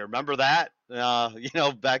one year. Remember that?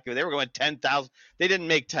 Back they were going 10,000. They didn't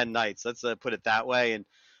make 10 nights. Let's put it that way. And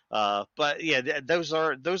but yeah, those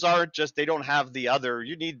are just, they don't have the other.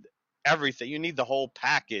 You need everything. You need the whole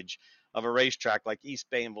package of a racetrack like East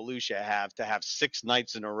Bay and Volusia have to have 6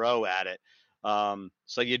 nights in a row at it.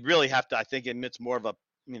 So you'd really have to, I think it's more of a,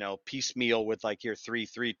 piecemeal with like here 3,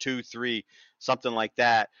 3, 2, 3, something like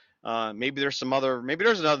that. Maybe there's another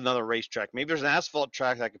racetrack. Maybe there's an asphalt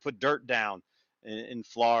track that could put dirt down in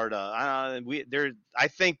Florida. I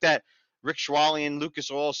think that Rick Schwally and Lucas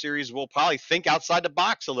Oil Series will probably think outside the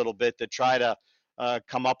box a little bit to try to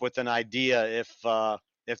come up with an idea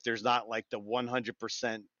if there's not like the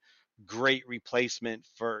 100% great replacement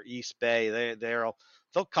for East Bay.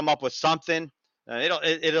 They'll come up with something.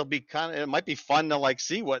 It might be fun to like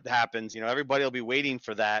see what happens. Everybody will be waiting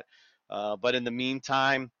for that. But in the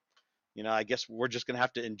meantime, I guess we're just gonna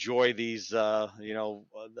have to enjoy these.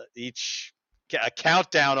 Each a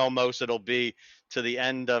countdown almost it'll be to the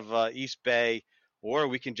end of East Bay, or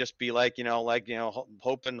we can just be holding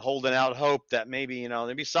out hope that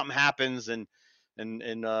maybe something happens and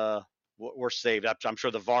we're saved. I'm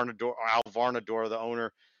sure the Al Varnador, the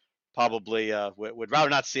owner, probably would rather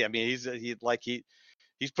not see.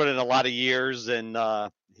 He's put in a lot of years, and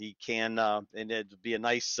he can, and it'd be a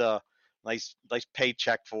nice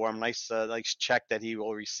paycheck for him, nice check that he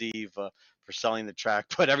will receive for selling the track.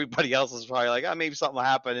 But everybody else is probably like, maybe something will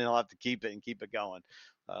happen, and he'll have to keep it going.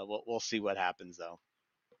 We'll see what happens though.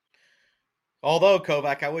 Although,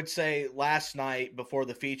 Kovac, I would say last night before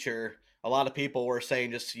the feature, a lot of people were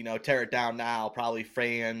saying just, tear it down now, probably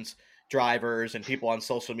fans, drivers, and people on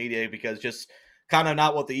social media, because just kind of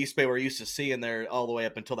not what the East Bay we're used to seeing there all the way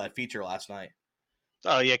up until that feature last night.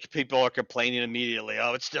 Oh yeah, people are complaining immediately.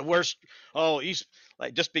 Oh, it's the worst. Oh,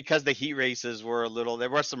 just because the heat races were there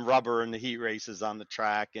was some rubber in the heat races on the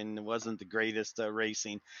track, and it wasn't the greatest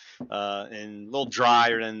racing, and a little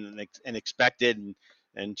drier than expected.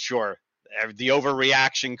 And sure, the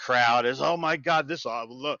overreaction crowd is, oh my God, this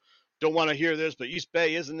look, don't want to hear this, but East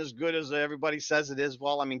Bay isn't as good as everybody says it is.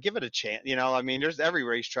 Well, I mean, give it a chance. I mean, there's every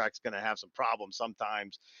racetrack's going to have some problems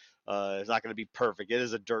sometimes. It's not going to be perfect. It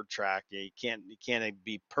is a dirt track. You can't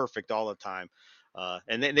be perfect all the time.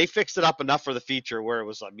 And they fixed it up enough for the feature where it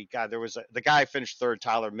was, I mean, God, the guy finished third,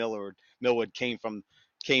 Tyler Millwood came from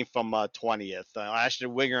 20th.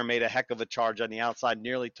 Ashton Winger made a heck of a charge on the outside,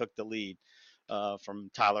 nearly took the lead from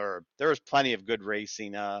Tyler. There was plenty of good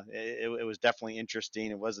racing. It was definitely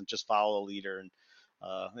interesting. It wasn't just follow the leader, and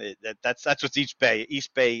that's what's East Bay.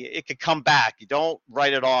 East Bay, it could come back. You don't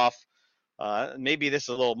write it off. Maybe this is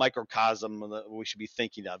a little microcosm that we should be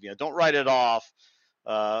thinking of. Don't write it off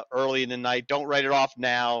early in the night. Don't write it off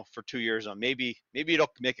now for 2 years on. Maybe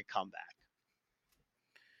it'll make a comeback.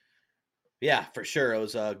 Yeah, for sure. It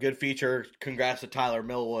was a good feature. Congrats to Tyler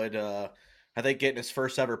Millwood. I think getting his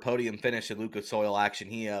first ever podium finish in Lucas Oil action.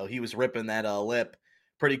 He was ripping that lip.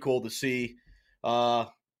 Pretty cool to see.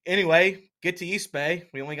 Anyway, get to East Bay.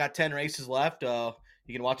 We only got 10 races left. You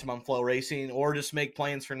can watch them on Flow Racing or just make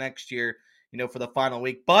plans for next year, for the final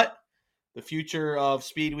week. But the future of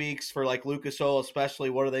speed weeks for like Lucas Oil especially,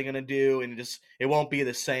 what are they going to do? And it won't be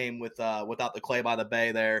the same without the Clay by the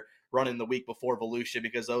Bay there running the week before Volusia,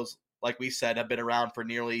 because those, like we said, have been around for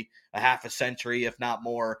nearly a half a century, if not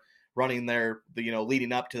more, running there,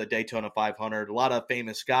 leading up to the Daytona 500. A lot of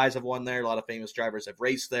famous guys have won there. A lot of famous drivers have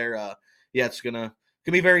raced there. It's gonna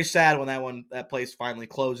be very sad when that place finally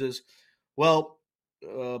closes. Well,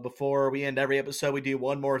 before we end every episode, we do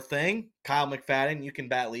one more thing. Kyle McFadden, you can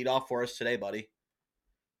bat lead off for us today, buddy.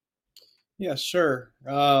 Yeah, sure.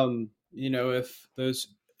 If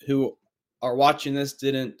those who are watching this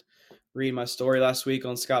didn't read my story last week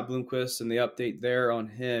on Scott Bloomquist and the update there on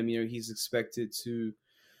him, he's expected to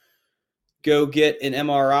go get an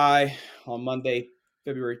MRI on Monday,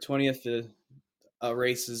 February 20th. The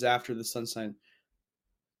races after the Sunshine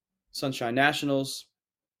Nationals,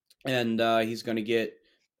 and he's going to get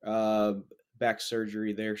back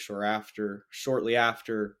surgery there shortly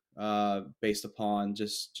after, based upon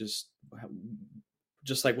just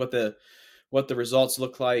like what the results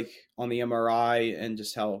look like on the MRI and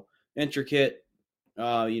just how intricate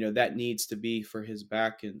that needs to be for his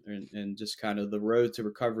back and just kind of the road to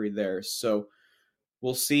recovery there. So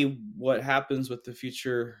we'll see what happens with the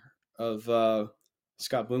future of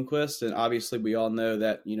Scott Bloomquist. And obviously we all know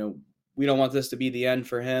that, we don't want this to be the end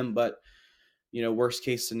for him, but, worst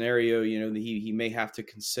case scenario, he may have to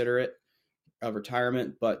consider it a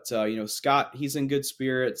retirement. But, Scott, he's in good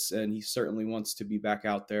spirits and he certainly wants to be back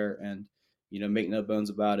out there and, make no bones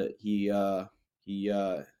about it. He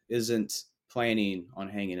isn't planning on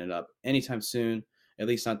hanging it up anytime soon, at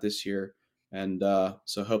least not this year. And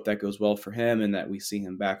so hope that goes well for him and that we see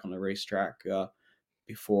him back on the racetrack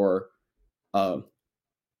before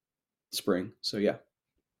spring. So, yeah.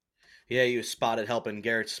 Yeah, he was spotted helping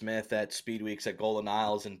Garrett Smith at Speed Weeks at Golden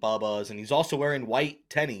Isles and Bubba's, and he's also wearing white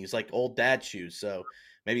tennies, like old dad shoes. So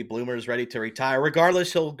maybe Bloomer's ready to retire.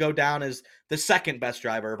 Regardless, he'll go down as the second best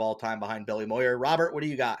driver of all time behind Billy Moyer. Robert, what do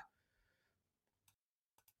you got?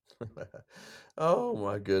 Oh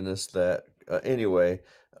my goodness, that anyway,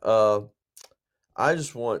 I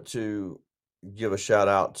just want to give a shout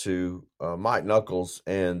out to Mike Knuckles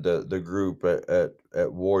and the group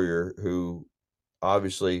at Warrior, who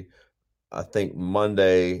obviously I think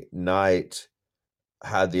Monday night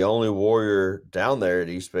had the only Warrior down there at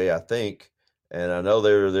East Bay, I think, and I know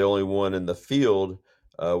they were the only one in the field,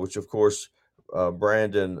 which of course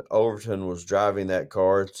Brandon Overton was driving that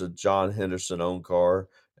car. It's a John Henderson owned car.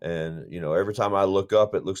 And, every time I look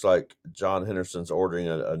up, it looks like John Henderson's ordering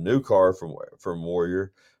a new car from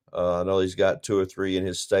Warrior. I know he's got 2 or 3 in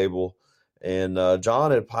his stable. And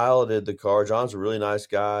John had piloted the car. John's a really nice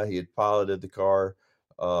guy. He had piloted the car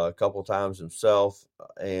a couple times himself.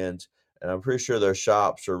 And I'm pretty sure their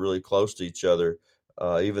shops are really close to each other,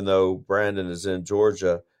 even though Brandon is in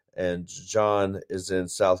Georgia and John is in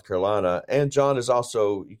South Carolina. And John is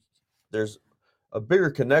also, there's a bigger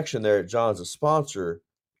connection there. John's a sponsor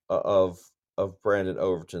of Brandon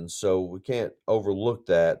Overton, so we can't overlook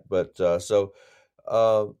that. But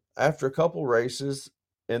after a couple races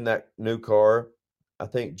in that new car, I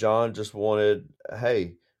think John just wanted,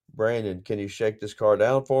 hey, Brandon, can you shake this car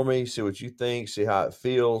down for me? See what you think, see how it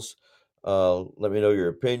feels. Let me know your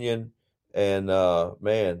opinion. And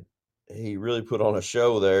man, he really put on a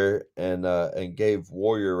show there and gave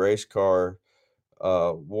Warrior Race Cars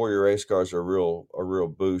a real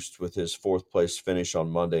boost with his 4th place finish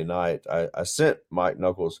on Monday night. I sent Mike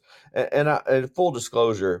Knuckles, and full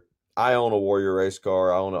disclosure, I own a Warrior race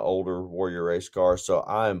car. I own an older Warrior race car, so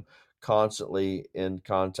I'm constantly in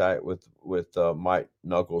contact with Mike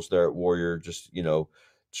Knuckles there at Warrior, just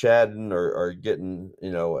chatting or getting,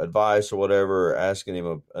 advice or whatever, or asking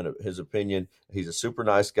him his opinion. He's a super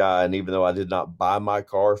nice guy. And even though I did not buy my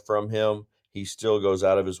car from him, he still goes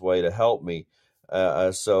out of his way to help me.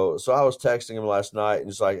 So I was texting him last night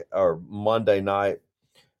or Monday night.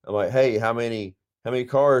 I'm like, hey, how many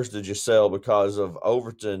cars did you sell because of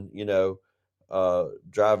Overton,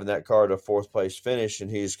 driving that car to fourth place finish? And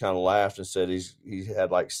he just kind of laughed and said he had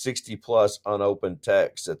like 60 plus unopened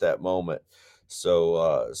texts at that moment.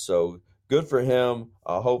 So good for him.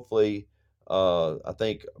 Hopefully, I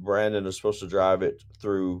think Brandon is supposed to drive it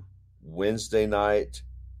through Wednesday night,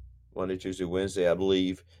 Monday, Tuesday, Wednesday, I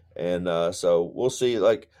believe. And so we'll see.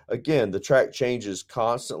 Like, again, the track changes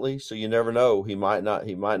constantly, so you never know. He might not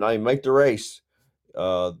even make the race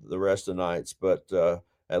the rest of the nights, but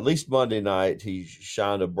at least Monday night he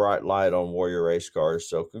shined a bright light on Warrior Race Cars.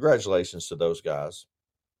 So congratulations to those guys.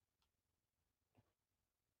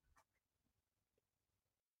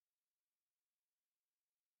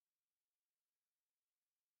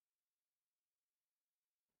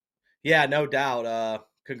 Yeah, no doubt.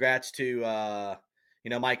 Congrats to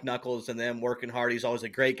Mike Knuckles and them working hard. He's always a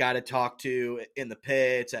great guy to talk to in the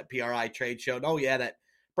pits at PRI Trade Show. And, oh yeah, that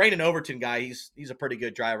Brandon Overton guy, he's a pretty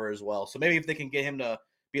good driver as well. So maybe if they can get him to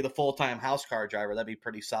be the full-time house car driver, that'd be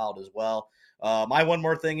pretty solid as well. My one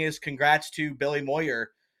more thing is congrats to Billy Moyer,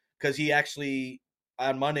 because he actually,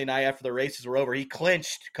 on Monday night after the races were over, he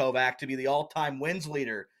clinched Kovac to be the all-time wins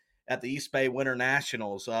leader at the East Bay Winter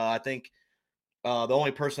Nationals. I think the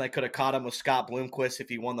only person that could have caught him was Scott Bloomquist if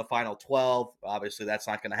he won the final 12. Obviously, that's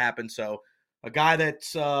not going to happen. So a guy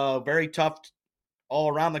that's very tough all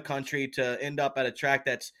around the country to end up at a track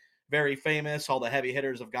that's very famous. All the heavy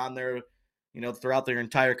hitters have gone there, throughout their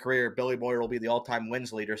entire career. Billy Moyer will be the all-time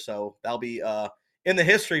wins leader. So that'll be in the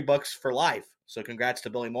history books for life. So congrats to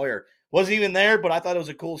Billy Moyer. Wasn't even there, but I thought it was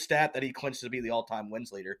a cool stat that he clinched to be the all-time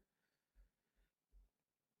wins leader.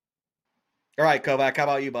 All right, Kovac, how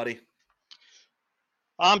about you, buddy?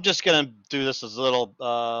 I'm just gonna do this as a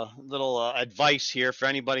little advice here for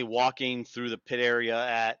anybody walking through the pit area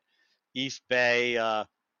at East Bay.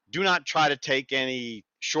 Do not try to take any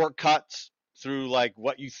shortcuts through like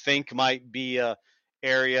what you think might be a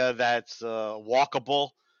area that's walkable.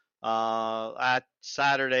 At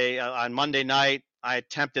Saturday on Monday night, I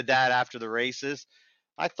attempted that after the races.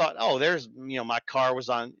 I thought, oh, there's my car was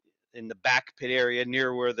in the back pit area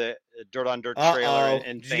near where the dirt on dirt trailer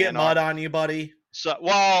and did you get mud on you, buddy? So,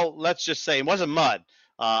 well, let's just say it wasn't mud.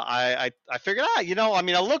 I figured,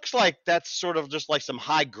 it looks like that's sort of just like some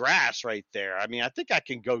high grass right there. I mean, I think I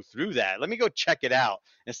can go through that. Let me go check it out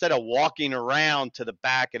instead of walking around to the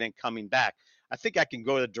back and then coming back. I think I can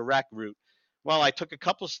go the direct route. Well, I took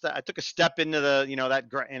a step into the,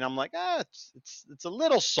 and I'm like, it's a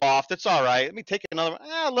little soft. It's all right. Let me take another one.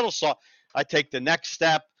 A little soft. I take the next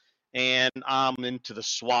step, and I'm into the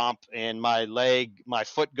swamp, and my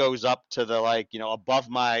foot goes up to the above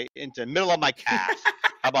into the middle of my calf.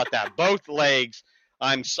 How about that? Both legs.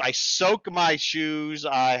 I soak my shoes.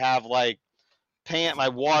 I have my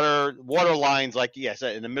water lines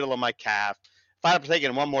in the middle of my calf. If I had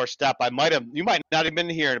taken one more step, you might not have been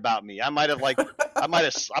hearing about me. I might have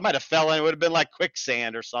fell in. It would have been like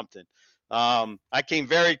quicksand or something. I came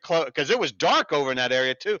very close because it was dark over in that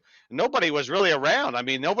area too. Nobody was really around. I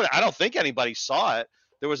mean, I don't think anybody saw it.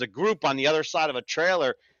 There was a group on the other side of a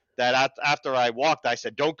trailer that after I walked, I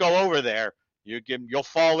said, "Don't go over there. You'll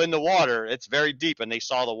fall in the water. It's very deep." And they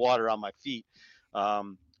saw the water on my feet.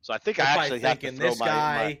 So I think I actually have to throw this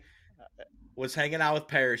guy was hanging out with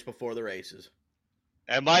Parrish before the races.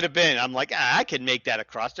 It might have been. I'm like, I can make that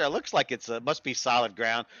across there. It looks like must be solid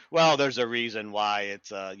ground. Well, there's a reason why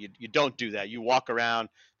it's you don't do that. You walk around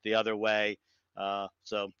the other way.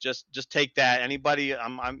 So just take that. Anybody,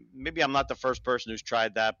 maybe I'm not the first person who's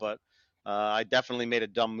tried that, but I definitely made a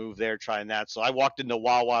dumb move there trying that. So I walked into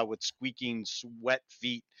Wawa with squeaking wet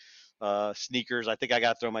feet, sneakers. I think I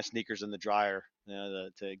got to throw my sneakers in the dryer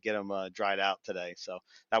to get them dried out today. So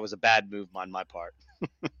that was a bad move on my part.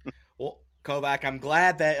 Well, Kovac, I'm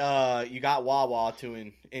glad that you got Wawa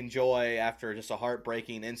to enjoy after just a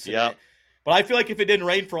heartbreaking incident. Yep. But I feel like if it didn't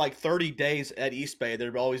rain for like 30 days at East Bay,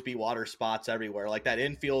 there'd always be water spots everywhere. Like that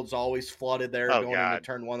infield's always flooded there going into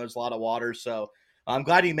turn one. There's a lot of water. So I'm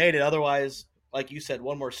glad he made it. Otherwise, like you said,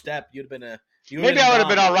 one more step, you'd have been maybe I would have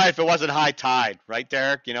been all right if it wasn't high tide, right,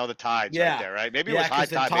 Derek? The tide's right there, right? Maybe it was high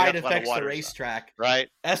tide. The tide affects the racetrack. Right.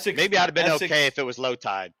 Maybe I'd have been okay if it was low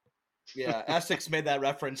tide. Yeah, Essex made that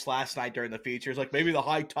reference last night during the features. Like maybe the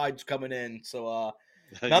high tide's coming in. So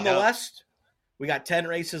nonetheless, we got 10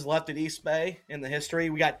 races left at East Bay in the history.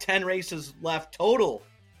 We got 10 races left total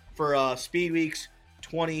for Speed Weeks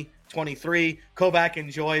 2023. Kovac,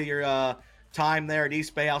 enjoy your time there at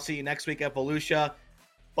East Bay. I'll see you next week at Volusia.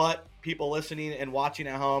 But people listening and watching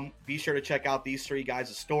at home, be sure to check out these three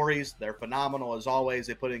guys' stories. They're phenomenal as always.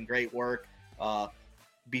 They put in great work.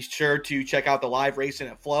 Be sure to check out the live racing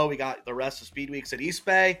at Flow. We got the rest of Speed Weeks at East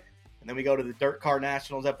Bay. And then we go to the Dirt Car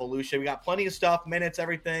Nationals at Volusia. We got plenty of stuff, minutes,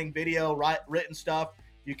 everything, video, written stuff.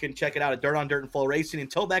 You can check it out at Dirt on Dirt and Flow Racing.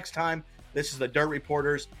 Until next time, this is the Dirt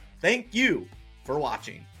Reporters. Thank you for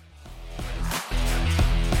watching.